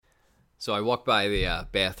So I walked by the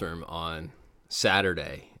bathroom on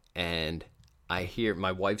Saturday, and I hear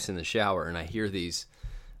my wife's in the shower, and I hear these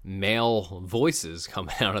male voices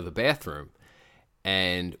coming out of the bathroom.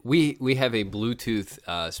 And we have a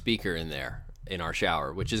Bluetooth speaker in there in our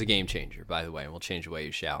shower, which is a game changer, by the way, and will change the way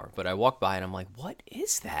you shower. But I walk by, and I'm like, what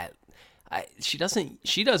is that? She doesn't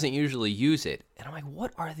usually use it. And I'm like,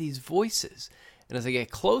 what are these voices? And as I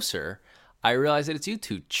get closer, I realize that it's you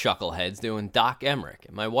two chuckleheads doing Doc Emmerich.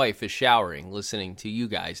 And my wife is showering, listening to you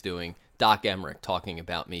guys doing Doc Emmerich talking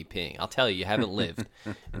about me peeing. I'll tell you haven't lived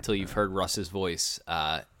until you've heard Russ's voice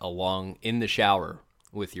along in the shower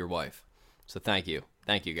with your wife. So thank you.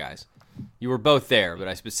 Thank you, guys. You were both there, but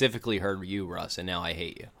I specifically heard you, Russ, and now I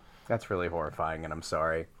hate you. That's really horrifying, and I'm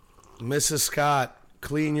sorry. Mrs. Scott,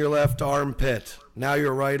 clean your left armpit. Now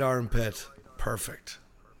your right armpit. Perfect.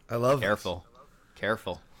 I love it.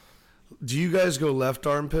 Careful. Do you guys go left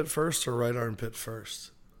armpit first or right armpit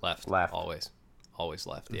first? Left. Always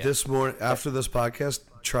left. Yeah. This morning, after this podcast,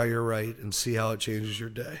 try your right and see how it changes your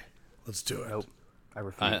day. Let's do it. Nope. I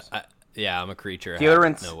refuse. I'm a creature.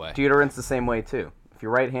 No way. Deodorant's the same way, too. If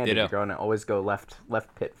you're right-handed, you're going to always go left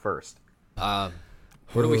pit first. Where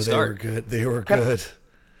do we start? They were good.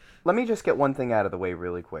 Let me just get one thing out of the way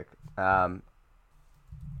really quick. I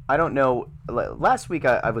don't know. Last week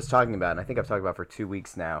I was talking about, and I think I've talked about for 2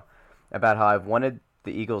 weeks now, about how I've wanted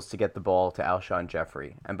the Eagles to get the ball to Alshon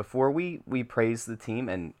Jeffrey. And before we praise the team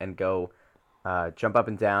and go jump up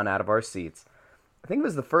and down out of our seats, I think it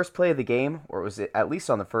was the first play of the game, or it was at least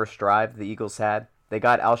on the first drive the Eagles had. They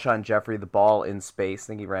got Alshon Jeffrey the ball in space. I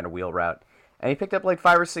think he ran a wheel route. And he picked up like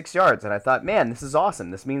 5 or 6 yards. And I thought, man, this is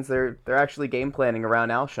awesome. This means they're actually game planning around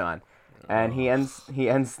Alshon. And he ends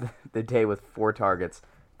the day with 4 targets,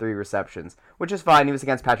 3 receptions, which is fine. He was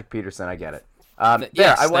against Patrick Peterson. I get it.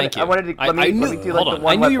 Yes, thank you. I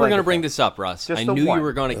knew you were going to bring this up, Russ. I knew you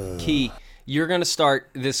were going to key. You're going to start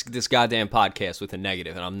this goddamn podcast with a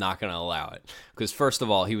negative, and I'm not going to allow it. Because first of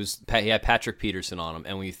all, he had Patrick Peterson on him,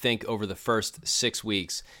 and when you think over the first 6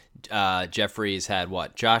 weeks, Jeffrey's had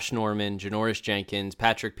what? Josh Norman, Janoris Jenkins,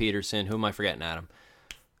 Patrick Peterson. Who am I forgetting, Adam?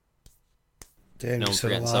 Damn, you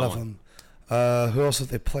said a lot of them. Who else have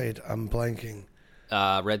they played? I'm blanking.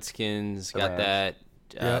 Redskins got that.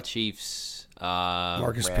 Chiefs.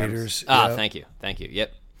 Marcus Rams. Peters. Thank you.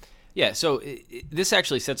 Yep. Yeah, so this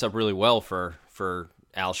actually sets up really well for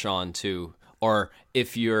Alshon to, or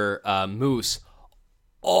if you're Moose,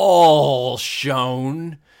 all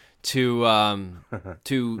shown to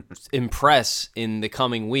impress in the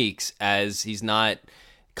coming weeks as he's not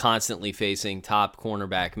constantly facing top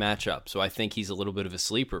cornerback matchup. So I think he's a little bit of a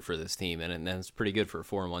sleeper for this team, and that's pretty good for a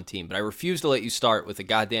 4-1 team. But I refuse to let you start with a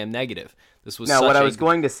goddamn negative. This was what I was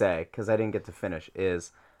going to say, because I didn't get to finish,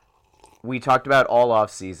 is we talked about all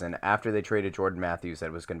offseason after they traded Jordan Matthews that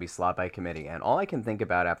it was going to be slot by committee. And all I can think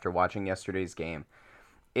about after watching yesterday's game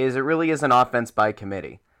is it really is an offense by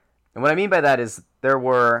committee. And what I mean by that is there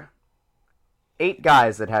were 8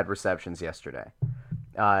 guys that had receptions yesterday.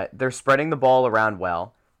 They're spreading the ball around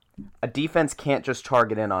well. A defense can't just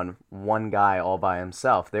target in on one guy all by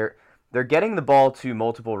himself. They're getting the ball to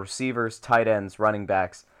multiple receivers, tight ends, running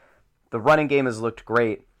backs. The running game has looked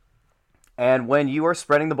great. And when you are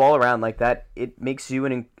spreading the ball around like that, it makes you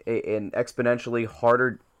an exponentially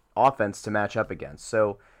harder offense to match up against.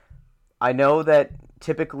 So I know that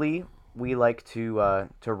typically we like to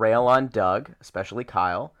rail on Doug, especially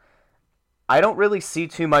Kyle. I don't really see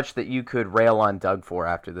too much that you could rail on Doug for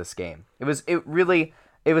after this game. It was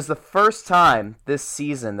the first time this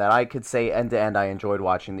season that I could say end to end I enjoyed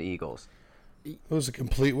watching the Eagles. It was a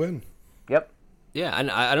complete win. Yep. Yeah,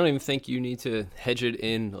 and I don't even think you need to hedge it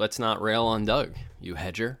in, let's not rail on Doug, you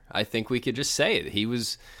hedger. I think we could just say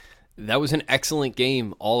it. That was an excellent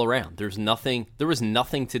game all around. There was nothing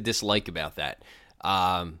to dislike about that.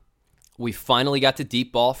 We finally got the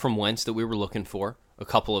deep ball from Wentz that we were looking for a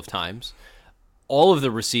couple of times. All of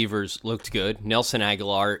the receivers looked good. Nelson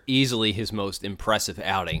Aguilar, easily his most impressive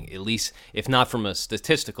outing, at least if not from a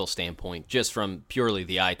statistical standpoint, just from purely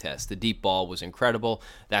the eye test. The deep ball was incredible.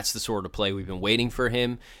 That's the sort of play we've been waiting for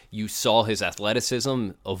him. You saw his athleticism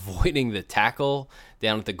avoiding the tackle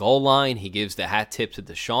down at the goal line. He gives the hat tip to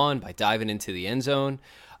Deshaun by diving into the end zone.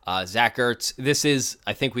 Zach Ertz,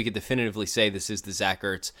 I think we could definitively say this is the Zach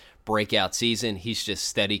Ertz breakout season. He's just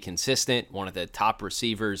steady, consistent, one of the top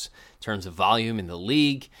receivers in terms of volume in the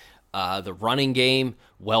league. The running game,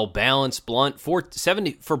 well-balanced. Blunt, for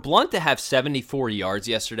Blunt to have 74 yards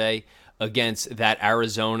yesterday against that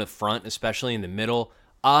Arizona front, especially in the middle,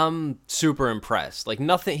 I'm super impressed. Like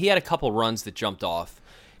nothing, he had a couple runs that jumped off.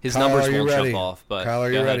 His Kyle, numbers won't jump off. But Kyle,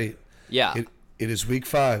 are you ready? Yeah. It is week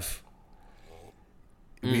 5.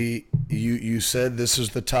 You said this is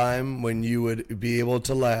the time when you would be able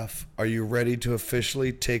to laugh. Are you ready to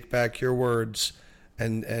officially take back your words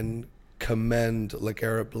and commend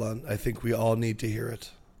LeGarrette Blount? I think we all need to hear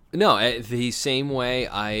it. No, the same way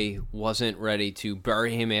I wasn't ready to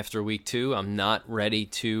bury him after week 2, I'm not ready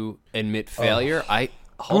to admit failure.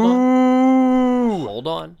 Hold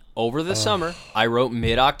on. Over the summer, I wrote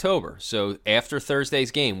mid-October. So after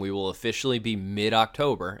Thursday's game, we will officially be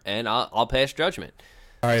mid-October, and I'll pass judgment.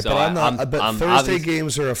 All right, So but I'm not. But Thursday obvious-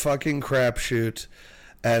 games are a fucking crapshoot.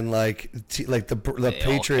 And the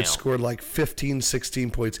Patriots scored like 15,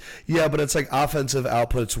 16 points. Yeah, but it's like offensive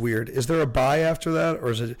output's weird. Is there a bye after that,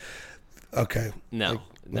 or is it okay? No, all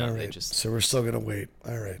they right. just. So we're still gonna wait.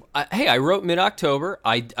 All right. Hey, I wrote mid-October.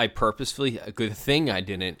 I purposefully, a good thing I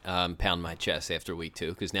didn't pound my chest after week 2,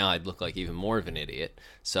 because now I'd look like even more of an idiot.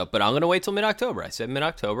 So, but I'm gonna wait till mid-October. I said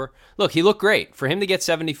mid-October. Look, he looked great. For him to get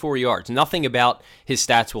 74 yards, nothing about his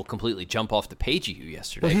stats will completely jump off the page at you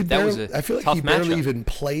yesterday. Well, I feel like tough he barely matchup. even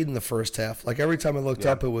played in the first half. Like every time I looked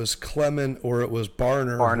up, it was Clement or it was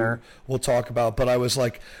Barner. Barner. Who we'll talk about. But I was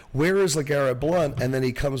like, where is LeGarrette Blount? And then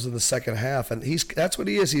he comes in the second half, and that's what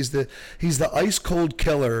he is. He's the ice cold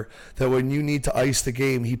killer that when you need to ice the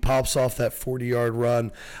game, he pops off that 40-yard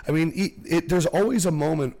run. I mean, there's always a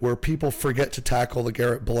moment where people forget to tackle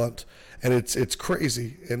LeGarrette Blount, and it's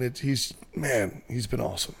crazy. And he's been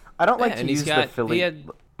awesome. I don't like Yeah, to and use the Philly. He had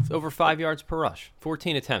over 5 yards per rush,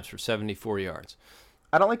 14 attempts for 74 yards.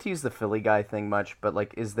 I don't like to use the Philly guy thing much, but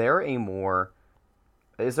like, is there a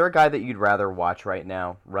guy that you'd rather watch right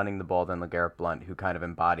now running the ball than LeGarrette Blount, who kind of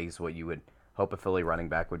embodies what you would hope a Philly running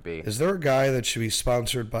back would be? Is there a guy that should be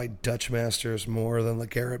sponsored by Dutch Masters more than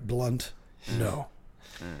LeGarrette Blount? No.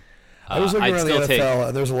 I was looking around the NFL,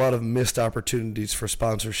 and there's a lot of missed opportunities for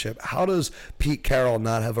sponsorship. How does Pete Carroll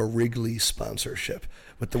not have a Wrigley sponsorship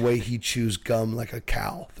with the way he chews gum like a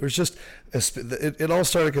cow? There's just it all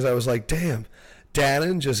started because I was like, damn,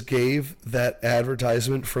 Dannon just gave that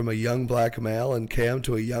advertisement from a young black male and Cam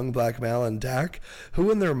to a young black male and Dak.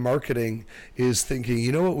 Who in their marketing is thinking,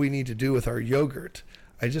 you know what we need to do with our yogurt?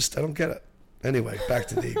 I don't get it. Anyway, back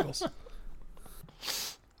to the Eagles.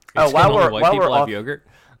 While we're have off yogurt.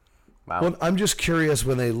 Wow. Well, I'm just curious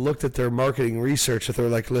when they looked at their marketing research if they're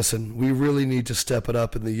like, listen, we really need to step it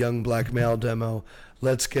up in the young black male demo.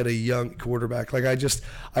 Let's get a young quarterback. Like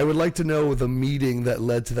I would like to know the meeting that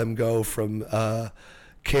led to them go from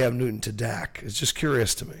Cam Newton to Dak. It's just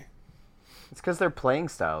curious to me. It's because their playing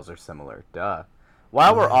styles are similar. Duh.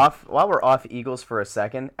 While we're off Eagles for a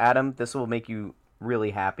second, Adam, this will make you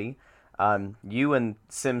really happy. You and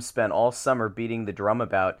Sims spent all summer beating the drum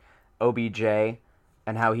about OBJ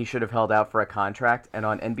and how he should have held out for a contract. And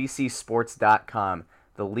on NBCSports.com,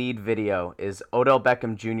 the lead video is Odell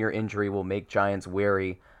Beckham Jr. injury will make Giants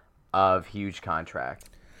wary of huge contract.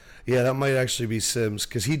 Yeah, that might actually be Sims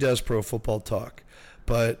because he does Pro Football Talk.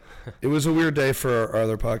 But it was a weird day for our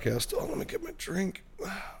other podcast. Oh, let me get my drink.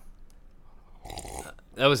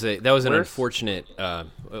 That was an unfortunate.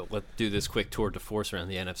 Let's do this quick tour de force around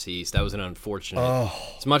the NFC East. That was an unfortunate.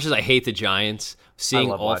 As much as I hate the Giants,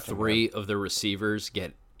 seeing all three of the receivers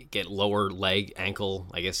get lower leg, ankle,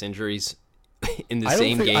 I guess, injuries in the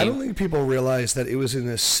same game. I don't think people realize that it was in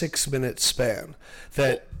a 6-minute span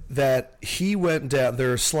that he went down.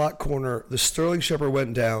 Their slot corner, the Sterling Shepard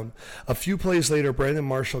went down. A few plays later, Brandon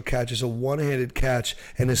Marshall catches a one-handed catch,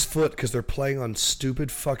 and his foot, because they're playing on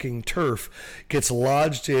stupid fucking turf, gets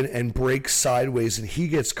lodged in and breaks sideways, and he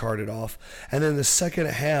gets carted off. And then the second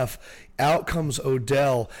half, out comes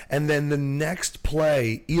Odell, and then the next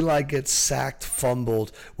play, Eli gets sacked,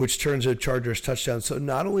 fumbled, which turns a Chargers touchdown. So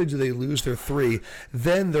not only do they lose their 3,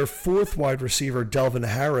 then their 4th wide receiver, Delvin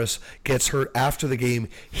Harris, gets hurt after the game.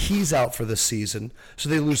 He's out for the season. So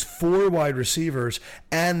they lose 4 wide receivers,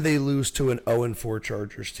 and they lose to an 0-4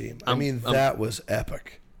 Chargers team. That was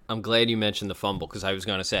epic. I'm glad you mentioned the fumble because I was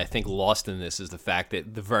going to say I think lost in this is the fact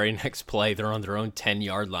that the very next play they're on their own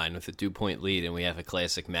 10-yard line with a 2-point lead and we have a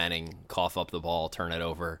classic Manning cough up the ball, turn it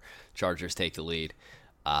over, Chargers take the lead.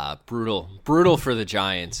 Brutal for the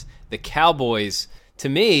Giants. The Cowboys, to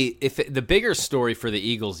me, the bigger story for the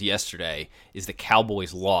Eagles yesterday is the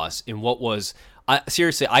Cowboys' loss in what was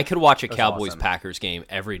seriously I could watch a Cowboys-Packers game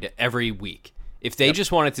every week. If they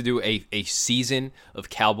just wanted to do a season of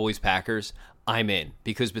Cowboys-Packers, I'm in,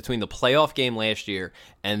 because between the playoff game last year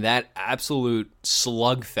and that absolute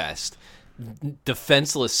slugfest,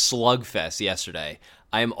 defenseless slugfest yesterday,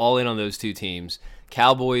 I am all in on those two teams.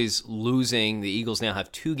 Cowboys losing, the Eagles now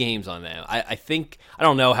have 2 games on them. I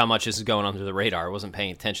don't know how much this is going under the radar. I wasn't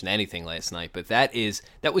paying attention to anything last night, but that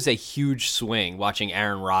was a huge swing watching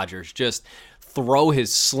Aaron Rodgers just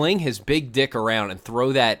sling his big dick around and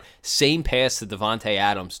throw that same pass to Devontae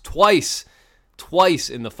Adams twice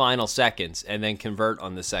in the final seconds and then convert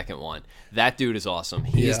on the second one. That dude is awesome.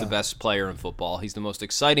 He is the best player in football. He's the most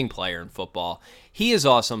exciting player in football. He is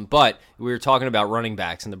awesome, but we were talking about running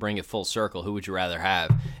backs, and to bring it full circle, who would you rather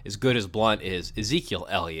have? As good as Blunt is, Ezekiel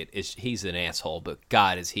Elliott, he's an asshole, but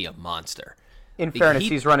God, is he a monster. In fairness,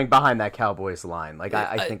 he's running behind that Cowboys line. Like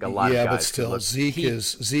I think a lot of guys. Yeah, but still, Zeke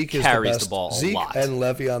is carries the best. the ball Zeke a lot. and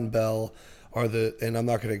Le'Veon Bell are and I'm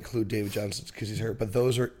not going to include David Johnson because he's hurt, but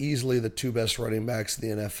those are easily the two best running backs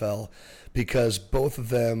in the NFL because both of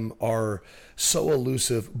them are so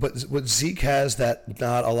elusive. But what Zeke has that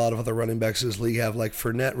not a lot of other running backs in this league have, like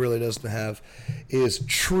Fournette really doesn't have, is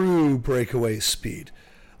true breakaway speed.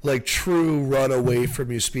 Like true run away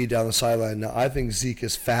from you speed down the sideline. Now, I think Zeke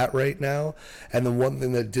is fat right now. And the one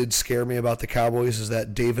thing that did scare me about the Cowboys is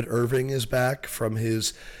that David Irving is back from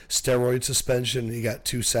his steroid suspension. He got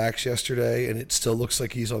 2 sacks yesterday, and it still looks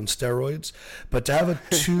like he's on steroids. But to have a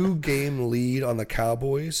 2-game lead on the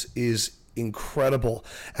Cowboys is incredible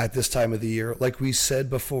at this time of the year. Like we said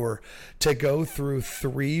before, to go through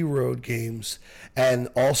 3 road games and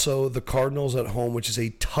also the Cardinals at home, which is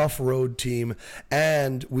a tough road team.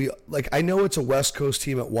 And I know it's a West Coast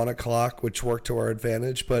team at 1 o'clock, which worked to our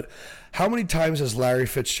advantage, but how many times has Larry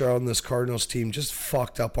Fitzgerald and this Cardinals team just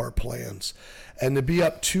fucked up our plans? And to be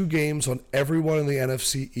up 2 games on everyone in the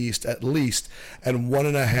NFC East at least, and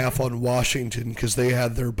 1.5 on Washington because they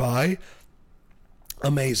had their bye,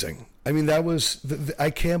 amazing. I mean, that was I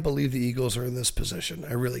can't believe the Eagles are in this position.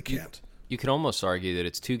 I really can't. You could almost argue that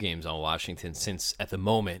it's 2 games on Washington since at the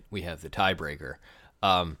moment we have the tiebreaker.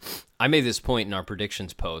 I made this point in our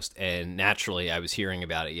predictions post, and naturally I was hearing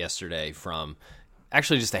about it yesterday from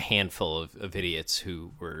actually just a handful of idiots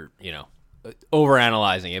who were,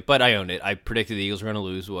 overanalyzing it, but I owned it. I predicted the Eagles were going to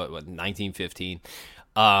lose, 19-15.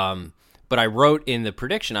 But I wrote in the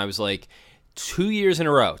prediction, I was like, 2 years in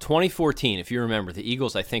a row, 2014, if you remember, the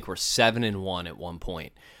Eagles, I think, were 7-1 at one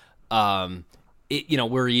point.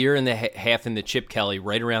 We're a year and a half into Chip Kelly.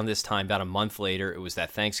 Right around this time, about a month later, it was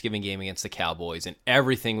that Thanksgiving game against the Cowboys, and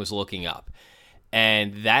everything was looking up.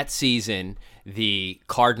 And that season, the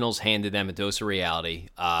Cardinals handed them a dose of reality,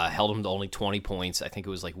 held them to only 20 points. I think it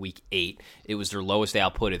was like week 8. It was their lowest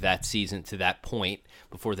output of that season to that point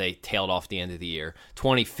before they tailed off the end of the year.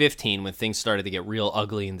 2015, when things started to get real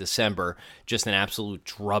ugly in December, just an absolute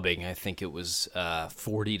drubbing. I think it was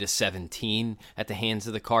 40-17 at the hands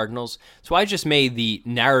of the Cardinals. So I just made the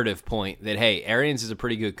narrative point that, hey, Arians is a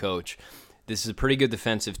pretty good coach. This is a pretty good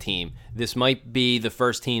defensive team. This might be the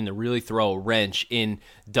first team to really throw a wrench in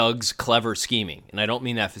Doug's clever scheming. And I don't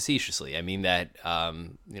mean that facetiously. I mean that,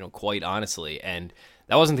 quite honestly. And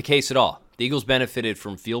that wasn't the case at all. The Eagles benefited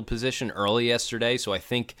from field position early yesterday, so I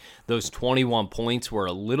think those 21 points were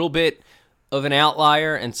a little bit of an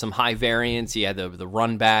outlier and some high variance. You had the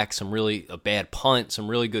run back, a bad punt, some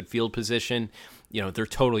really good field position. Their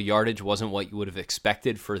total yardage wasn't what you would have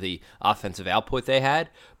expected for the offensive output they had,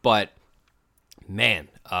 but man,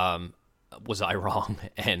 was I wrong,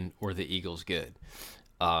 and were the Eagles good?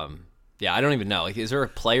 I don't even know. Is there a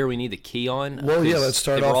player we need to key on? Well, yeah, let's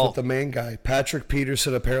start off with the main guy. Patrick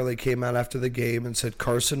Peterson apparently came out after the game and said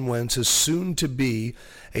Carson Wentz is soon to be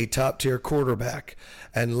a top-tier quarterback.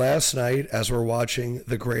 And last night, as we're watching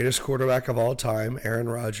the greatest quarterback of all time, Aaron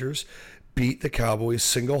Rodgers, beat the Cowboys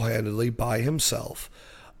single-handedly by himself.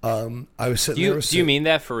 I was sitting there. Do you mean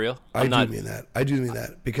that for real? I do mean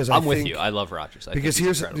that because I'm with you. I love Rodgers. Because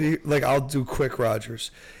I'll do quick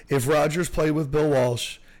Rodgers. If Rodgers played with Bill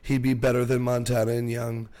Walsh, he'd be better than Montana and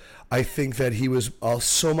Young. I think that he was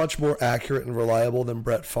so much more accurate and reliable than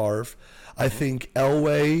Brett Favre. I think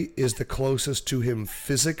Elway is the closest to him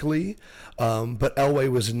physically, but Elway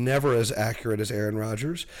was never as accurate as Aaron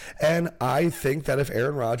Rodgers. And I think that if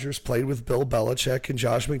Aaron Rodgers played with Bill Belichick and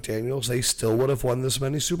Josh McDaniels, they still would have won this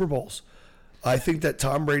many Super Bowls. I think that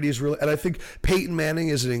Tom Brady is really, and I think Peyton Manning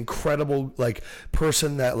is an incredible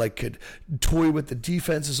person that could toy with the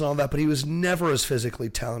defenses and all that, but he was never as physically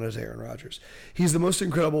talented as Aaron Rodgers. He's the most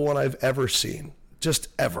incredible one I've ever seen. Just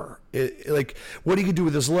ever. What he can do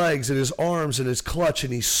with his legs and his arms and his clutch,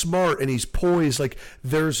 and he's smart and he's poised.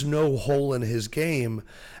 There's no hole in his game.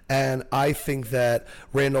 And I think that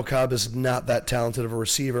Randall Cobb is not that talented of a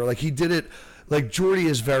receiver. He did it. Jordy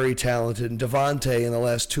is very talented, and Devontae in the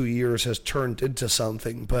last 2 years has turned into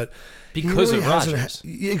something. But because of Rodgers.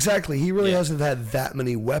 Exactly. He really hasn't had that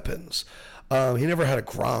many weapons. He never had a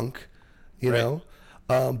Gronk, you know.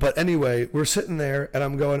 But anyway, we're sitting there, and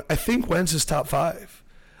I'm going, I think Wentz is top 5.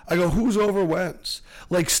 I go, who's over Wentz?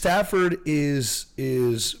 Like Stafford is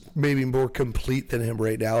maybe more complete than him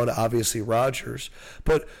right now, and obviously Rodgers.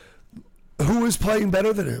 But who is playing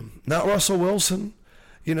better than him? Not Russell Wilson,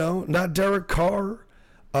 not Derek Carr.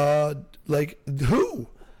 Like who?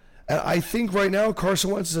 And I think right now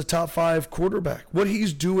Carson Wentz is a top 5 quarterback. What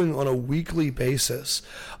he's doing on a weekly basis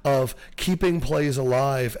of keeping plays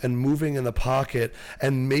alive and moving in the pocket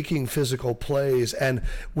and making physical plays, and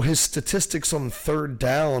his statistics on third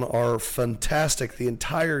down are fantastic the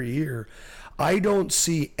entire year. I don't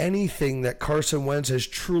see anything that Carson Wentz has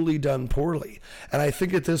truly done poorly. And I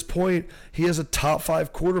think at this point, he is a top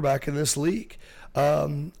 5 quarterback in this league.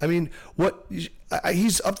 He's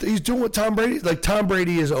doing what Tom Brady, like Tom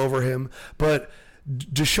Brady is over him, but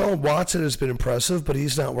Deshaun Watson has been impressive, but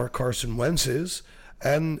he's not where Carson Wentz is.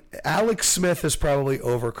 And Alex Smith is probably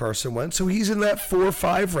over Carson Wentz, so he's in that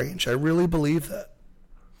 4-5 range. I really believe that.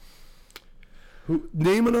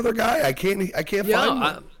 Name another guy. I can't find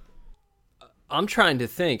one. I'm trying to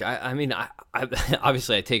think. I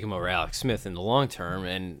obviously I take him over Alex Smith in the long term,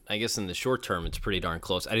 and I guess in the short term it's pretty darn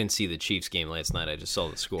close. I didn't see the Chiefs game last night. I just saw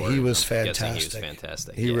the score. He was fantastic. He was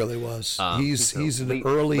fantastic. He really was. He's an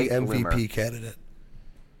early MVP bloomer. Candidate.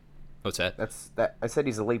 What's that? I said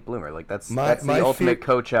he's a late bloomer. Like that's the ultimate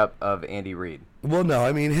coach up of Andy Reid. Well, no,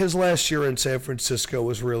 I mean his last year in San Francisco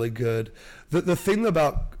was really good. The thing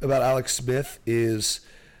about Alex Smith is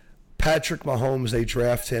Patrick Mahomes, they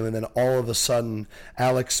draft him, and then all of a sudden,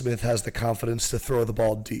 Alex Smith has the confidence to throw the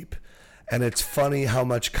ball deep. And it's funny how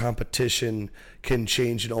much competition can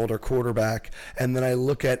change an older quarterback. And then I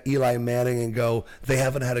look at Eli Manning and go, they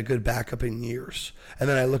haven't had a good backup in years. And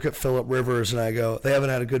then I look at Phillip Rivers and I go, they haven't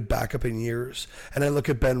had a good backup in years. And I look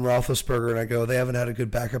at Ben Roethlisberger and I go, they haven't had a good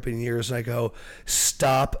backup in years. And I go,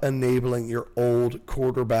 stop enabling your old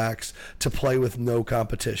quarterbacks to play with no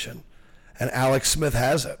competition. And Alex Smith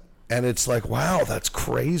has it. And it's like, wow, that's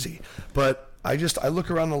crazy. But I look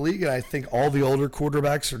around the league and I think all the older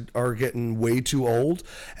quarterbacks are getting way too old.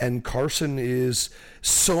 And Carson is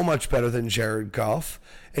so much better than Jared Goff.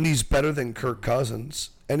 And he's better than Kirk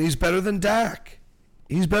Cousins. And he's better than Dak.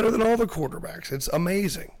 He's better than all the quarterbacks. It's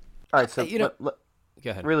amazing. All right, so go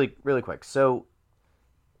ahead. Really, really quick. So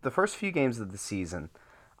the first few games of the season,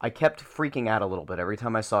 I kept freaking out a little bit every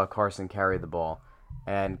time I saw Carson carry the ball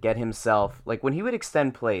and get himself, like when he would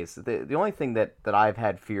extend plays, the only thing that I've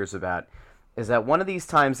had fears about is that one of these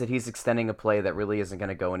times that he's extending a play that really isn't going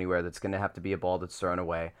to go anywhere, that's going to have to be a ball that's thrown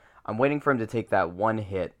away, I'm waiting for him to take that one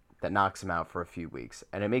hit that knocks him out for a few weeks.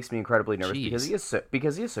 And it makes me incredibly nervous because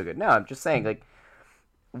he is so good. No, I'm just saying, like,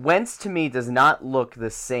 Wentz to me does not look the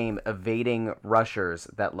same evading rushers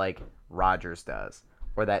that like Rodgers does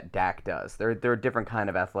or that Dak does. They're a different kind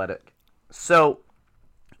of athletic. So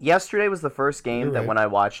yesterday was the first game that when I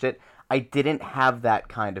watched it, I didn't have that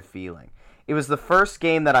kind of feeling. It was the first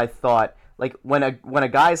game that I thought, like, when a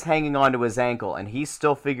guy's hanging onto his ankle and he's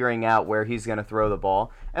still figuring out where he's going to throw the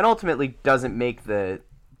ball and ultimately doesn't make the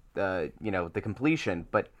completion,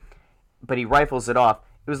 but he rifles it off.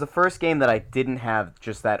 It was the first game that I didn't have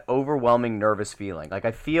just that overwhelming nervous feeling. Like,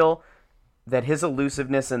 I feel that his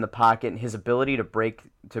elusiveness in the pocket and his ability to break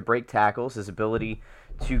tackles, his ability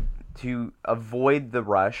to avoid the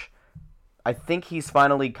rush, I think he's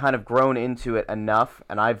finally kind of grown into it enough,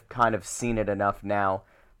 and I've kind of seen it enough now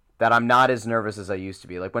that I'm not as nervous as I used to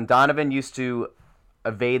be. Like when Donovan used to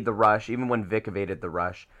evade the rush, even when Vic evaded the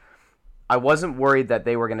rush, I wasn't worried that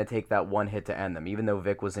they were going to take that one hit to end them, even though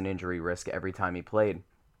Vic was an injury risk every time he played.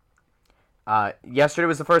 Yesterday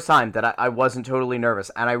was the first time that I wasn't totally nervous,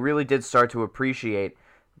 and I really did start to appreciate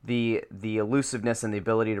the elusiveness and the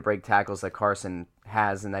ability to break tackles that Carson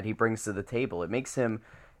has and that he brings to the table. It makes him,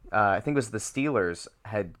 I think it was the Steelers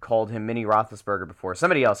had called him Mini Roethlisberger before.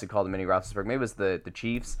 Somebody else had called him Mini Roethlisberger. Maybe it was the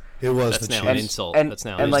Chiefs. It was That's the now Chiefs. an insult. That's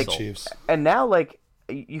now an and like, insult. Chiefs. And now, like,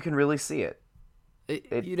 you can really see it.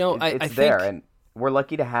 It's there, and we're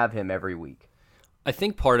lucky to have him every week. I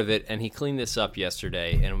think part of it, and he cleaned this up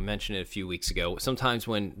yesterday, and we mentioned it a few weeks ago, sometimes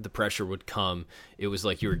when the pressure would come, it was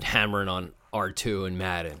like you were hammering on R2 and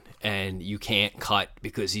Madden, and you can't cut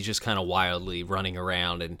because he's just kind of wildly running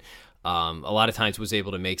around, and a lot of times was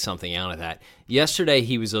able to make something out of that. Yesterday,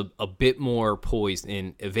 he was a bit more poised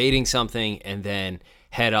in evading something and then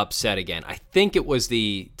head up set again. I think it was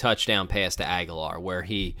the touchdown pass to Aguilar where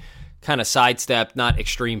he kind of sidestepped, not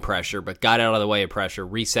extreme pressure, but got out of the way of pressure,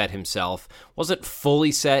 reset himself, wasn't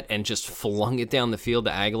fully set, and just flung it down the field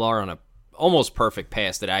to Aguilar on a almost perfect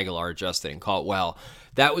pass that Aguilar adjusted and caught well.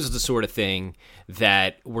 That was the sort of thing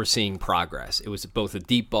that we're seeing progress. It was both a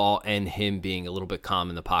deep ball and him being a little bit calm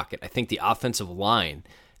in the pocket. I think the offensive line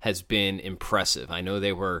has been impressive. I know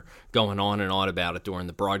they were going on and on about it during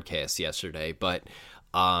the broadcast yesterday, but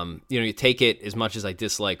you take it, as much as I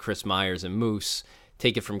dislike Chris Myers and Moose,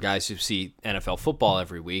 take it from guys who see NFL football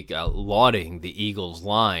every week, lauding the Eagles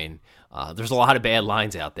line. There's a lot of bad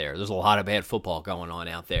lines out there. There's a lot of bad football going on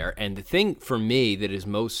out there. And the thing for me that is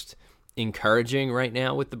most encouraging right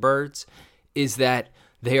now with the Birds is that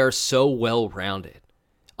they are so well-rounded.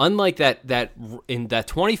 Unlike that in that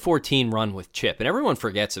 2014 run with Chip, and everyone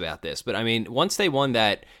forgets about this, but I mean, once they won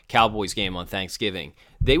that Cowboys game on Thanksgiving,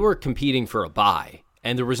 they were competing for a bye,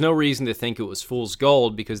 and there was no reason to think it was fool's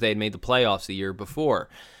gold because they had made the playoffs the year before.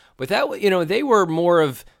 But that, they were more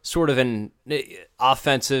of sort of an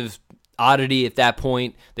offensive oddity at that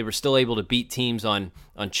point. They were still able to beat teams on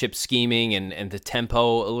Chip scheming and the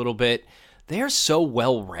tempo a little bit. They are so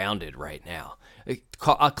well-rounded right now.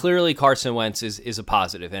 Clearly, Carson Wentz is a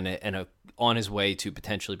positive and on his way to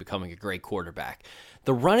potentially becoming a great quarterback.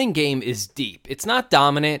 The running game is deep. It's not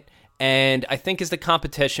dominant, and I think as the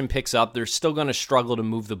competition picks up, they're still going to struggle to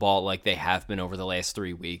move the ball like they have been over the last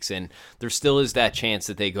 3 weeks, and there still is that chance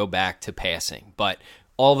that they go back to passing. But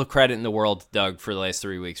all the credit in the world to Doug for the last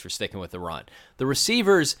 3 weeks for sticking with the run. The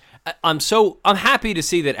receivers, I'm happy to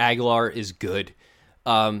see that Aguilar is good.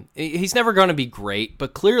 He's never going to be great,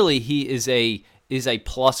 but clearly he is a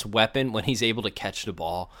plus weapon when he's able to catch the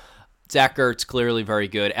ball. Zach Ertz, clearly very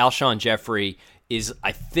good. Alshon Jeffrey is,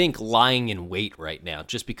 I think, lying in wait right now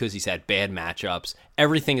just because he's had bad matchups.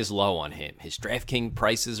 Everything is low on him. His DraftKings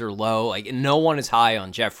prices are low. Like, no one is high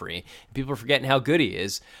on Jeffrey. People are forgetting how good he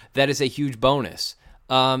is. That is a huge bonus.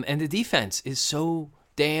 And the defense is so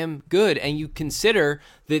damn good. And you consider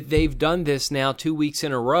that they've done this now 2 weeks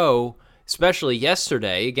in a row, especially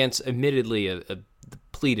yesterday against admittedly a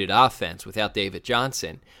depleted offense without David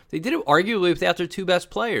Johnson. They did it arguably without their two best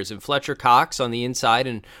players, and Fletcher Cox on the inside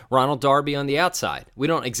and Ronald Darby on the outside. We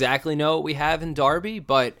don't exactly know what we have in Darby,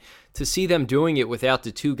 but to see them doing it without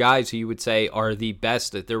the two guys who you would say are the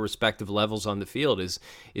best at their respective levels on the field is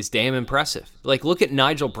damn impressive. Like, look at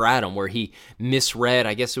Nigel Bradham, where he misread,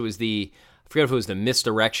 I guess it was I forget if it was the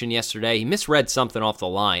misdirection yesterday. He misread something off the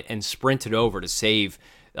line and sprinted over to save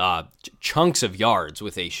chunks of yards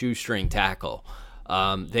with a shoestring tackle.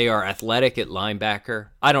 They are athletic at linebacker.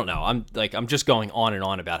 I don't know. I'm just going on and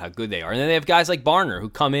on about how good they are. And then they have guys like Barner who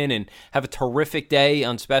come in and have a terrific day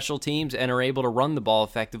on special teams and are able to run the ball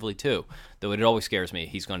effectively too. Though it always scares me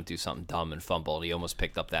he's going to do something dumb and fumble. He almost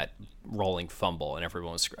picked up that rolling fumble and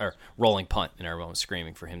rolling punt, and everyone was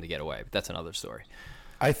screaming for him to get away. But that's another story.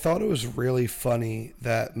 I thought it was really funny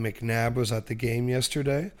that McNabb was at the game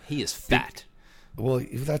yesterday. He is fat. Well,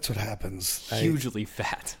 that's what happens. Hugely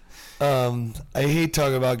fat. I hate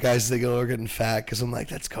talking about guys that are getting fat because I'm like,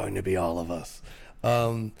 that's going to be all of us.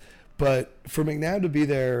 But for McNabb to be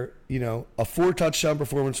there, a 4-touchdown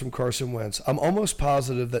performance from Carson Wentz, I'm almost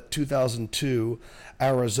positive that 2002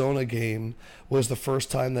 Arizona game was the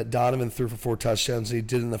first time that Donovan threw for 4 touchdowns, and he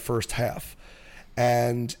did in the first half.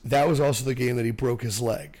 And that was also the game that he broke his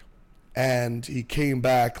leg. And he came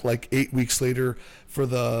back like 8 weeks later for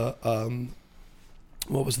the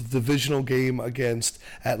the divisional game against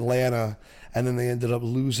Atlanta, and then they ended up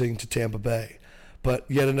losing to Tampa Bay. But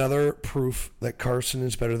yet another proof that Carson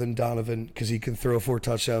is better than Donovan because he can throw 4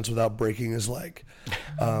 touchdowns without breaking his leg.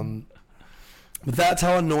 But that's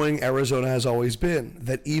how annoying Arizona has always been,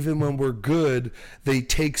 that even when we're good, they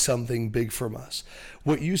take something big from us.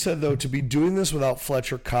 What you said, though, to be doing this without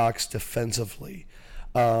Fletcher Cox defensively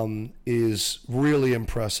is really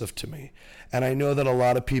impressive to me. And I know that a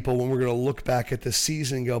lot of people, when we're going to look back at this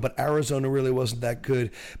season, go, but Arizona really wasn't that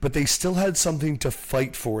good. But they still had something to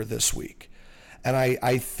fight for this week. And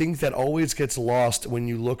I think that always gets lost when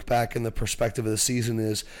you look back in the perspective of the season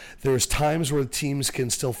is there's times where teams can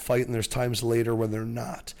still fight and there's times later when they're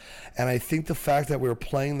not. And I think the fact that we're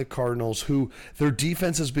playing the Cardinals, who their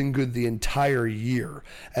defense has been good the entire year,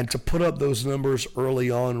 and to put up those numbers early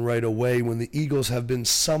on right away when the Eagles have been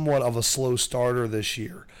somewhat of a slow starter this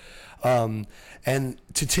year. And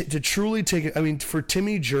to truly take it, I mean, for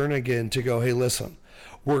Timmy Jernigan to go, hey, listen,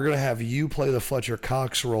 we're going to have you play the Fletcher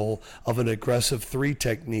Cox role of an aggressive 3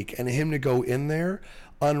 technique, and him to go in there,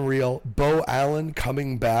 unreal. Bo Allen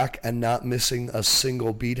coming back and not missing a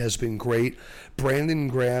single beat has been great. Brandon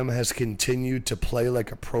Graham has continued to play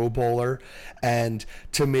like a Pro Bowler, and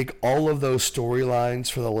to make all of those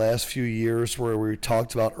storylines for the last few years where we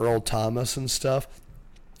talked about Earl Thomas and stuff,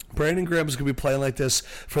 Brandon Graham is going to be playing like this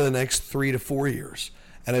for the next 3 to 4 years.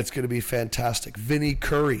 And it's going to be fantastic. Vinny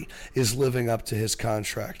Curry is living up to his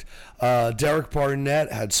contract. Derek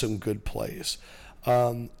Barnett had some good plays.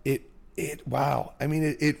 Wow. I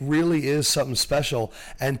mean, it really is something special.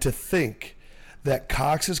 And to think that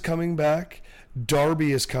Cox is coming back,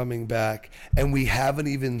 Darby is coming back, and we haven't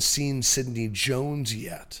even seen Sidney Jones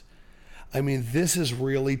yet. I mean, this is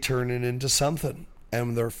really turning into something,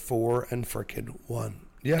 and they're 4-1.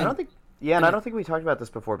 Yeah, I don't think. Yeah, and I don't think we talked about this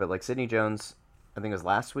before, but like Sidney Jones, I think it was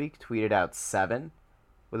last week, tweeted out 7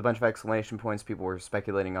 with a bunch of exclamation points. People were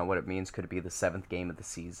speculating on what it means. Could it be the 7th game of the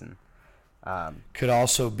season? Could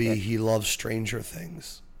also be he loves Stranger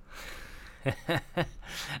Things.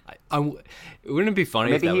 Wouldn't it be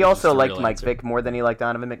funny? Maybe if that he was also just a liked real Mike answer? Vick more than he liked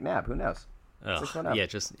Donovan McNabb. Who knows? Russ.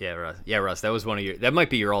 That was one of your. That might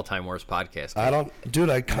be your all-time worst podcast. I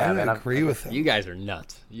kind man, of agree with him. You guys are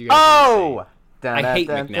nuts. You guys are insane. I hate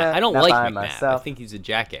Dun, McNabb. dun, I don't not like by McNabb. myself. I think he's a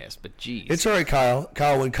jackass. But geez, It's all right, Kyle.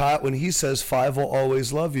 When he says 5 will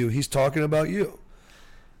always love you, he's talking about you.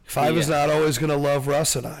 5 is not always going to love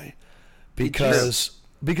Russ and I,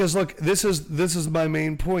 because look, this is my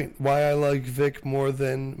main point. Why I like Vic more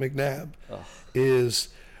than McNabb is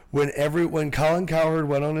when Colin Cowherd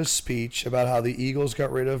went on his speech about how the Eagles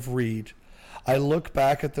got rid of Reed. I look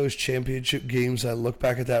back at those championship games. I look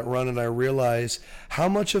back at that run, and I realize how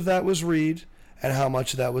much of that was Reed and how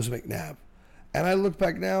much of that was McNabb. And I look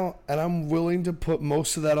back now, and I'm willing to put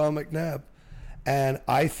most of that on McNabb. And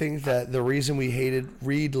I think that the reason we hated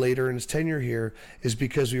Reed later in his tenure here is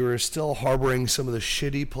because we were still harboring some of the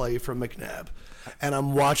shitty play from McNabb. And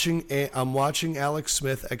I'm watching Alex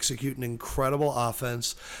Smith execute an incredible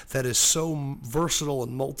offense that is so versatile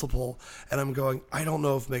and multiple. And I'm going, I don't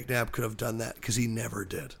know if McNabb could have done that because he never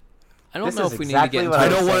did. I don't This know is if we exactly need to what get I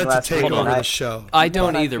into don't was want saying it to last take week, over and the show. I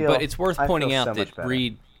don't I either, feel- but it's worth I feel pointing so out much that better.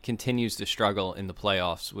 Reed continues to struggle in the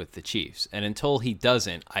playoffs with the Chiefs, and until he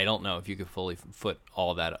doesn't, I don't know if you could fully put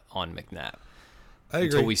all that on McNabb. I agree.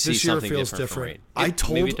 Until we see this year something feels different from different.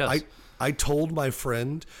 Reed. Maybe it does. I told my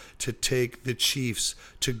friend to take the Chiefs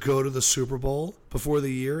to go to the Super Bowl before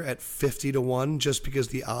the year at 50-1 just because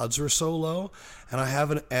the odds were so low, and I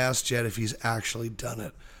haven't asked yet if he's actually done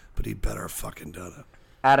it, but he better have fucking done it.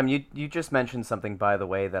 Adam, you just mentioned something, by the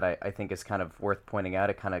way, that I think is kind of worth pointing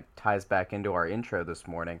out. It kind of ties back into our intro this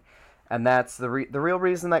morning. And that's the real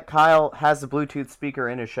reason that Kyle has the Bluetooth speaker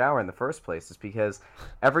in his shower in the first place is because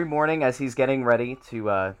every morning as he's getting ready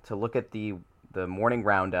to look at the morning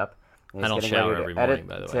roundup, and I he's don't getting shower ready every to morning, edit,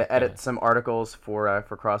 by the way. to edit some articles for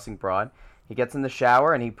Crossing Broad. He gets in the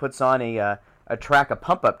shower and he puts on a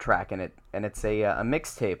pump-up track in it, and it's a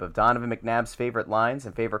mixtape of Donovan McNabb's favorite lines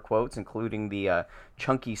and favorite quotes, including the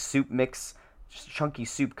Chunky Soup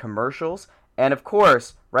commercials, and of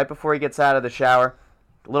course, right before he gets out of the shower,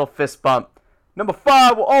 a little fist bump. Number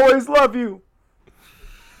 5 will always love you.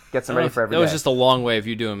 Gets him ready for every That was day. just a long way of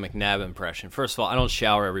you doing McNabb impression. First of all, I don't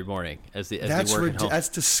shower every morning as we work at home. That's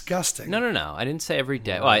disgusting. No. I didn't say every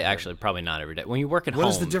day. Well, actually, probably not every day. When you work at home, What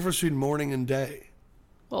is the difference between morning and day?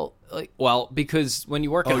 Well, because when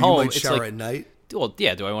you work at You home, might it's shower like, at night? well,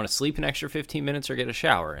 yeah. Do I want to sleep an extra 15 minutes or get a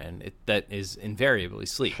shower? And that is invariably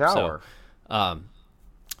sleep. Shower.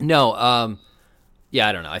 So, yeah,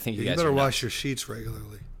 I don't know. I think you You guys better are nuts. wash your sheets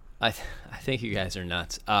regularly. I think you guys are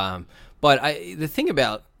nuts. But the thing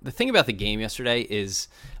about the game yesterday is,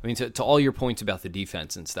 I mean, to all your points about the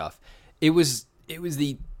defense and stuff, it was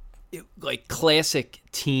the classic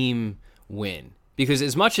team win. Because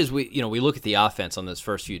as much as we look at the offense on those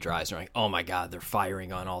first few drives and we're like, oh my God, they're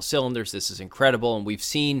firing on all cylinders. This is incredible. And we've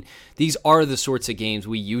seen these are the sorts of games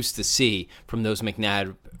we used to see from those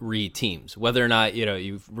McNabb Reed teams. Whether or not,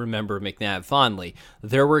 you remember McNabb fondly,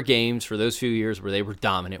 there were games for those few years where they were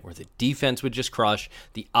dominant, where the defense would just crush,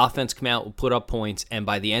 the offense come out, would put up points, and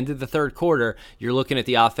by the end of the third quarter, you're looking at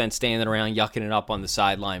the offense standing around yucking it up on the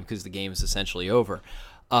sideline because the game is essentially over.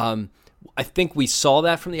 I think we saw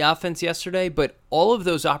that from the offense yesterday, but all of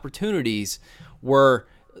those opportunities were,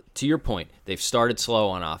 to your point, they've started slow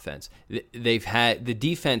on offense. They've had the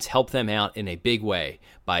defense help them out in a big way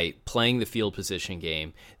by playing the field position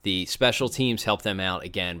game. The special teams help them out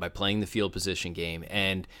again by playing the field position game.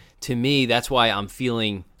 And to me, that's why I'm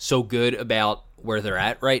feeling so good about where they're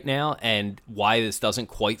at right now and why this doesn't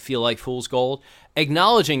quite feel like fool's gold.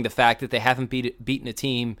 Acknowledging the fact that they haven't beaten a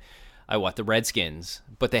team, the Redskins,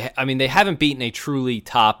 but they haven't beaten a truly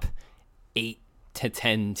top 8 to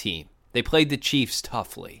 10 team. They played the Chiefs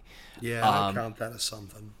toughly. Yeah, I count that as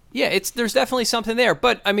something. Yeah, there's definitely something there.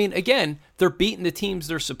 But, I mean, again, they're beating the teams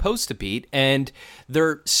they're supposed to beat, and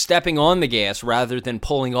they're stepping on the gas rather than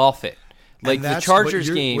pulling off it. Like, the Chargers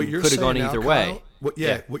game could have gone either way. What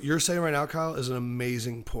you're saying right now, Kyle, is an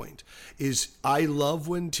amazing point. I love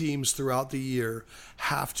when teams throughout the year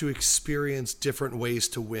have to experience different ways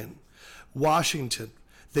to win. Washington,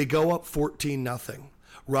 they go up 14-0.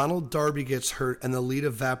 Ronald Darby gets hurt and the lead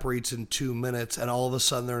evaporates in 2 minutes, and all of a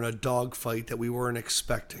sudden they're in a dogfight that we weren't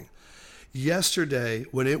expecting. Yesterday,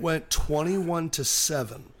 when it went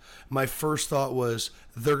 21-7, my first thought was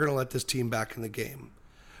they're going to let this team back in the game.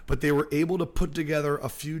 But they were able to put together a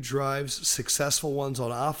few drives, successful ones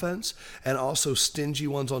on offense and also stingy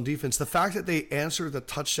ones on defense. The fact that they answered the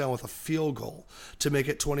touchdown with a field goal to make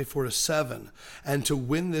it 24-7 and to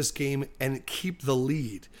win this game and keep the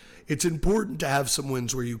lead. It's important to have some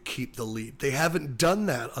wins where you keep the lead. They haven't done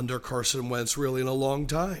that under Carson Wentz really in a long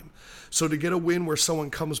time. So to get a win where someone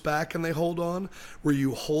comes back and they hold on, where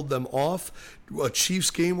you hold them off, a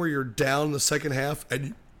Chiefs game where you're down in the second half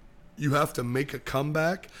and you have to make a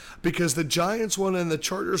comeback, because the Giants one and the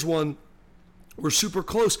Chargers one were super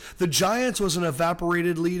close. The Giants was an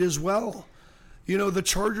evaporated lead as well. You know, the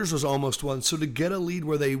Chargers was almost one. So to get a lead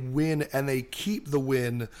where they win and they keep the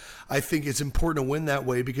win, I think it's important to win that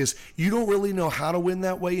way, because you don't really know how to win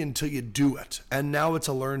that way until you do it. And now it's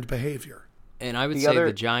a learned behavior. And I would say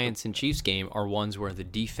the Giants and Chiefs game are ones where the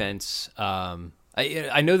defense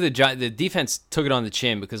I know the defense took it on the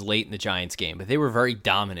chin because late in the Giants game, but they were very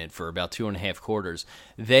dominant for about 2.5 quarters.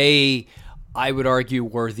 They, I would argue,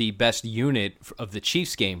 were the best unit of the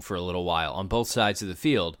Chiefs game for a little while on both sides of the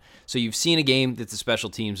field. So you've seen a game that the special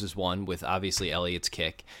teams has won with obviously Elliott's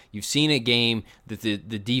kick. You've seen a game that the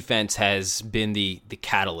defense has been the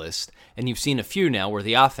catalyst. And you've seen a few now where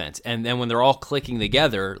the offense. And then when they're all clicking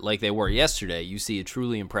together like they were yesterday, you see a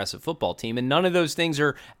truly impressive football team. And none of those things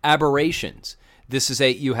are aberrations. This is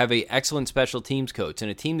you have a excellent special teams coach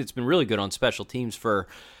and a team that's been really good on special teams for,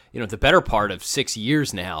 the better part of 6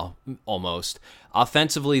 years now, almost.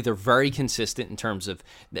 Offensively, they're very consistent in terms of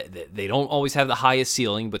they don't always have the highest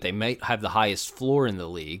ceiling, but they might have the highest floor in the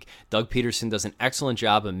league. Doug Peterson does an excellent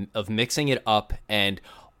job of mixing it up and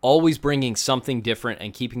always bringing something different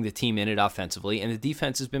and keeping the team in it offensively. And the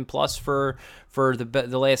defense has been plus for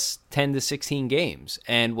the last 10 to 16 games.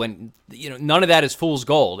 And when none of that is fool's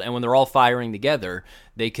gold, and when they're all firing together,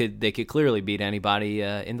 they could clearly beat anybody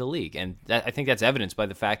in the league. And I think that's evidenced by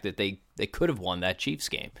the fact that they could have won that Chiefs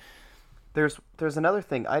game. There's another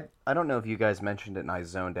thing. I don't know if you guys mentioned it and I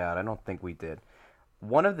zoned out. I don't think we did.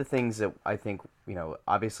 One of the things that I think,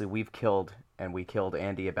 obviously we killed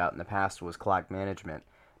Andy about in the past was clock management.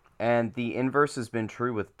 And the inverse has been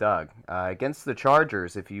true with Doug. Against the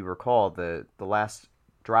Chargers, if you recall, the last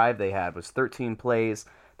drive they had was 13 plays.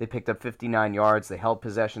 They picked up 59 yards. They held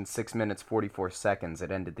possession 6 minutes, 44 seconds.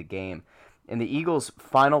 It ended the game. In the Eagles'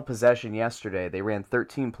 final possession yesterday, they ran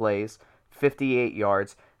 13 plays, 58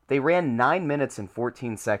 yards. They ran 9 minutes and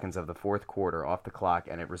 14 seconds of the fourth quarter off the clock,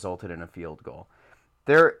 and it resulted in a field goal.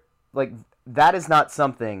 That is not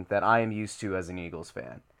something that I am used to as an Eagles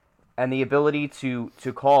fan. And the ability to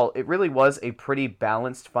call, it really was a pretty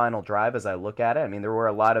balanced final drive as I look at it. I mean, there were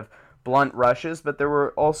a lot of blunt rushes, but there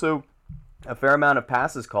were also a fair amount of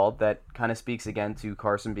passes called that kind of speaks again to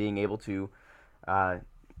Carson being able to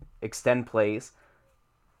extend plays.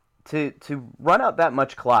 To run out that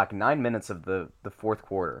much clock, 9 minutes of the fourth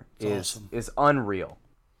quarter is unreal.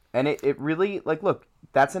 And it really, look,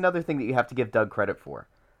 that's another thing that you have to give Doug credit for.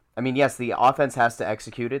 I mean, yes, the offense has to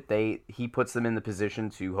execute it. He puts them in the position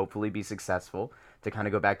to hopefully be successful, to kind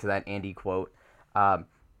of go back to that Andy quote.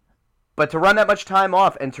 But to run that much time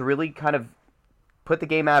off and to really kind of put the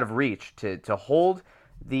game out of reach, to hold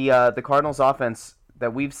the Cardinals offense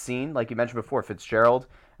that we've seen, like you mentioned before, Fitzgerald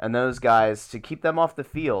and those guys, to keep them off the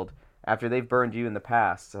field after they've burned you in the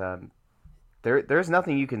past, there's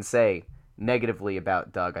nothing you can say negatively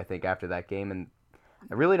about Doug, I think, after that game. And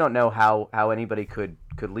I really don't know how anybody could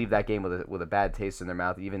leave that game with a bad taste in their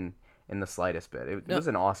mouth, even in the slightest bit. It was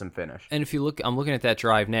an awesome finish. And if you look, I'm looking at that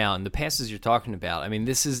drive now, and the passes you're talking about, I mean,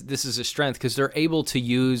 this is a strength because they're able to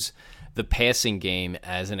use the passing game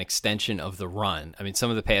as an extension of the run. I mean, some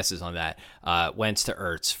of the passes on that, Wentz to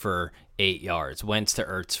Ertz for 8 yards, Wentz to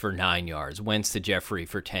Ertz for 9 yards, Wentz to Jeffrey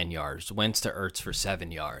for 10 yards, Wentz to Ertz for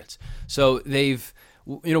 7 yards. So they've...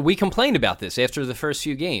 we complained about this after the first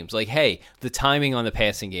few games. Like, hey, the timing on the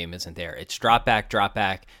passing game isn't there. It's drop back,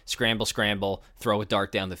 scramble, throw a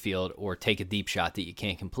dart down the field, or take a deep shot that you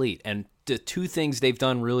can't complete. And the two things they've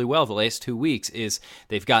done really well the last 2 weeks is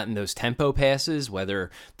they've gotten those tempo passes,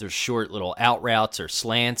 whether they're short little out routes or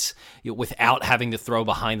slants, without having to throw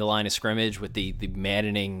behind the line of scrimmage with the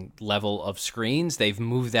maddening level of screens. They've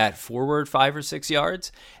moved that forward 5 or 6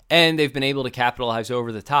 yards, and they've been able to capitalize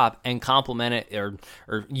over the top and complement it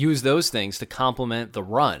or use those things to complement the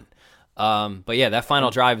run. But yeah, that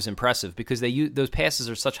final drive is impressive because those passes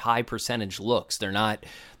are such high percentage looks. They're not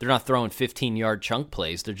throwing 15-yard chunk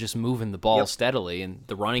plays. They're just moving the ball steadily, and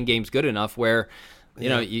the running game's good enough where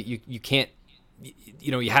you can't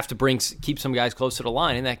you have to keep some guys close to the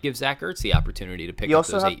line, and that gives Zach Ertz the opportunity to pick up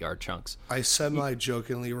those 8-yard chunks. I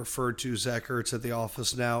semi-jokingly refer to Zach Ertz at the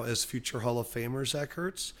office now as future Hall of Famer Zach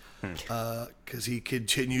Ertz, because he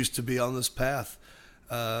continues to be on this path.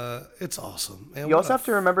 It's awesome. Man, you also have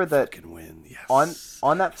to remember that win. Yes.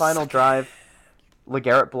 on that final drive,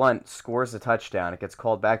 LeGarrette Blount scores a touchdown. It gets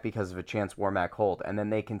called back because of a Chance Warmack hold, and then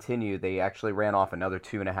they continue. They actually ran off another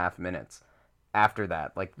 2.5 minutes after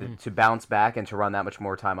that. To bounce back and to run that much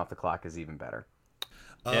more time off the clock is even better.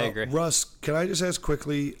 Yeah, I agree. Russ, can I just ask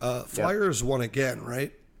quickly? Flyers won again,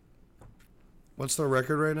 right? What's their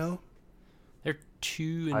record right now? They're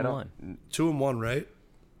 2-1. 2-1, right?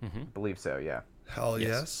 I believe so. Yeah. Hell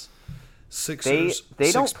yes. Sixers.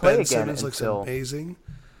 They don't play Ben again Simmons looks until amazing.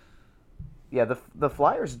 Yeah, the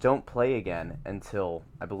Flyers don't play again until,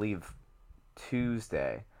 I believe,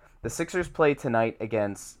 Tuesday. The Sixers play tonight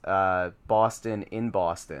against Boston in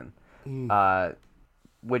Boston,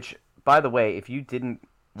 which, by the way, if you didn't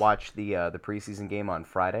watch the preseason game on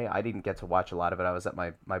Friday, I didn't get to watch a lot of it. I was at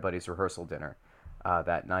my buddy's rehearsal dinner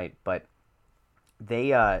that night, but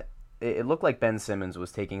it looked like Ben Simmons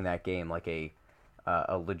was taking that game like a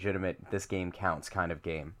legitimate this game counts kind of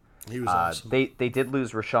game. He was awesome. They did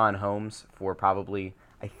lose Rashawn Holmes for probably,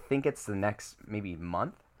 I think it's the next maybe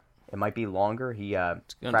month. It might be longer. They're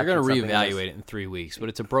going to reevaluate it in 3 weeks, but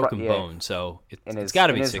it's a broken bone, so it's got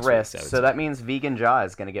to be 6 wrist, weeks. So that means Vegan Jaw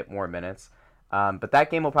is going to get more minutes. But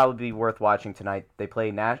that game will probably be worth watching tonight. They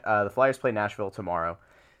play the Flyers play Nashville tomorrow.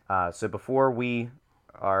 So before we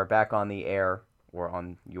are back on the air or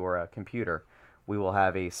on your computer, we will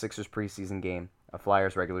have a Sixers preseason game, a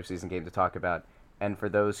Flyers regular season game to talk about. And for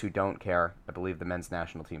those who don't care, I believe the men's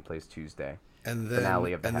national team plays Tuesday. And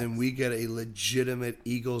then we get a legitimate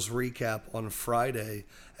Eagles recap on Friday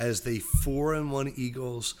as the 4-1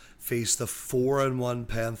 Eagles face the 4-1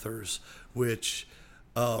 Panthers, which,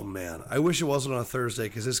 oh man, I wish it wasn't on a Thursday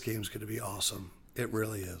because this game's going to be awesome. It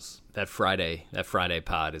really is. That Friday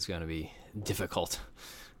pod is going to be difficult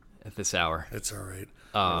at this hour. It's all right.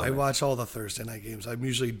 I watch all the Thursday night games. I'm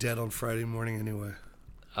usually dead on Friday morning anyway.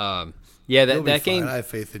 That game. I have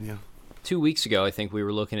faith in you. 2 weeks ago, I think we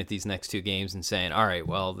were looking at these next two games and saying, all right,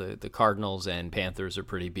 well, the Cardinals and Panthers are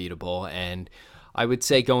pretty beatable. And I would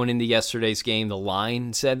say going into yesterday's game, the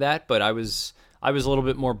line said that, but I was a little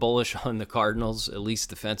bit more bullish on the Cardinals, at least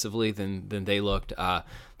defensively, than they looked. The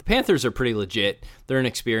Panthers are pretty legit. They're an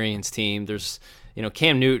experienced team. There's,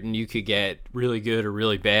 Cam Newton, you could get really good or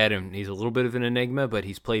really bad, and he's a little bit of an enigma, but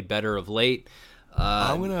he's played better of late.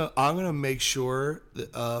 I'm gonna make sure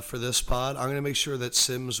that, for this pod, I'm gonna make sure that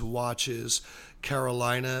Sims watches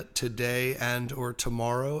Carolina today and or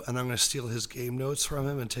tomorrow, and I'm gonna steal his game notes from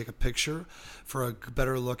him and take a picture for a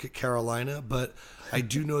better look at Carolina. But I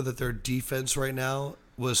do know that their defense right now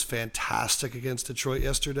was fantastic against Detroit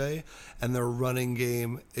yesterday, and their running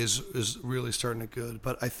game is really starting to good.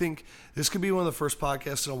 But I think this could be one of the first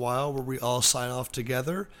podcasts in a while where we all sign off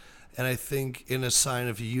together, and I think in a sign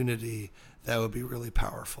of unity. That would be really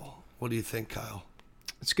powerful. What do you think, Kyle?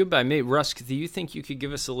 It's good by me. Russ, do you think you could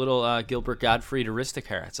give us a little Gilbert Gottfried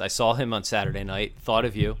Aristocrats? I saw him on Saturday night. Thought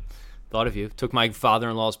of you. Took my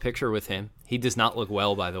father-in-law's picture with him. He does not look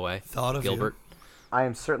well, by the way. Thought of Gilbert. You. I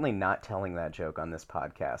am certainly not telling that joke on this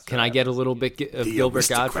podcast. Can I get a little bit of Gilbert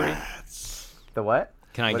Gottfried? The what?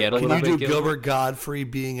 Can I get a little bit? Can you do Gilbert Gottfried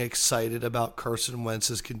being excited about Carson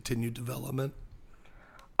Wentz's continued development?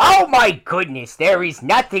 Oh my goodness, there is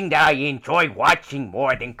nothing that I enjoy watching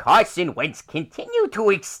more than Carson Wentz continue to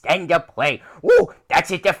extend a play. Ooh, that's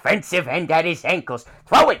a defensive end at his ankles.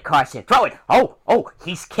 Throw it, Carson, throw it. Oh,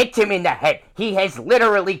 he's kicked him in the head. He has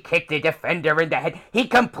literally kicked the defender in the head. He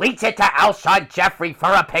completes it to Alshon Jeffrey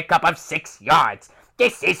for a pickup of 6 yards.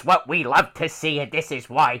 This is what we love to see, and this is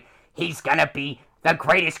why he's gonna be the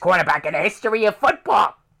greatest quarterback in the history of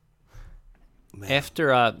football. Man.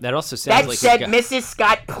 After that also sounds like Mrs.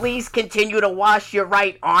 Scott, please continue to wash your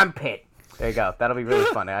right armpit. There you go. That'll be really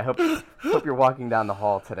funny. I hope you're walking down the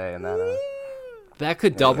hall today and that. That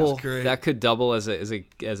could double. That could double as a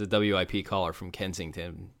WIP caller from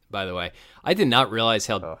Kensington. By the way, I did not realize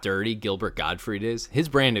how dirty Gilbert Gottfried is. His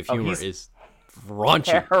brand of humor is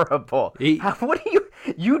raunchy. Terrible. What do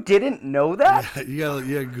you didn't know that? Yeah,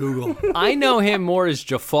 Google. I know him more as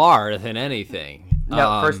Jafar than anything.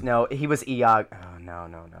 No, he was Eog. Oh, no.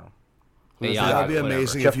 That would be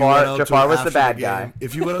amazing if you went out Jafar to him was after the bad game. guy.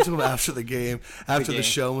 If you went up to him after the game, after the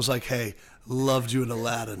show, and was like, "Hey, loved you in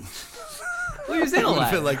Aladdin." Well, he was in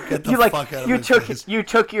Aladdin. Like, get the fuck out of my face. You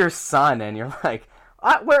took your son, and you're like,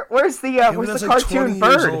 where's the cartoon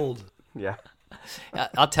bird? Old. Yeah.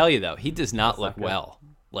 I'll tell you though, he does not look well.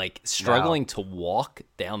 like struggling to walk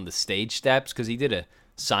down the stage steps because he did a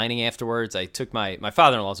signing afterwards. I took my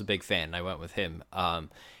father-in-law's a big fan, and I went with him.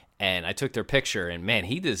 And I took their picture, and man,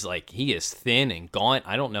 he is thin and gaunt.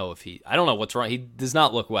 I don't know what's wrong. He does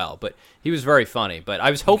not look well, but he was very funny. But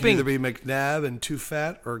I was hoping either be McNabb and too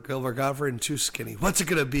fat or Gilbert Gottfried and too skinny. What's it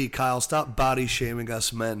gonna be, Kyle? Stop body shaming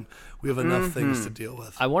us men. We have enough things to deal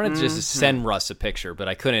with. I wanted to just send Russ a picture, but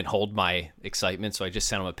I couldn't hold my excitement, so I just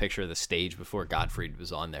sent him a picture of the stage before Gottfried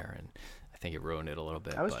was on there, and I think it ruined it a little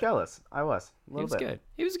bit. I was jealous. I was a little bit. Good.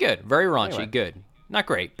 He was good. Very raunchy. Anyway. Good. Not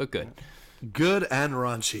great, but good. Good and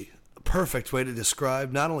raunchy. A perfect way to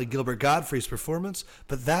describe not only Gilbert Gottfried's performance,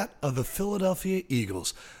 but that of the Philadelphia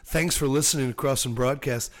Eagles. Thanks for listening to Crossing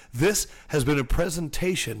Broadcast. This has been a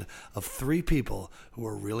presentation of three people who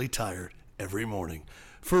are really tired every morning.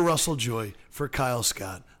 For Russell Joy, for Kyle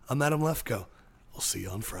Scott, I'm Adam Lefko. We'll see you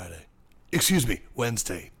on Friday. Excuse me,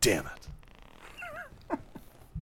 Wednesday. Damn it.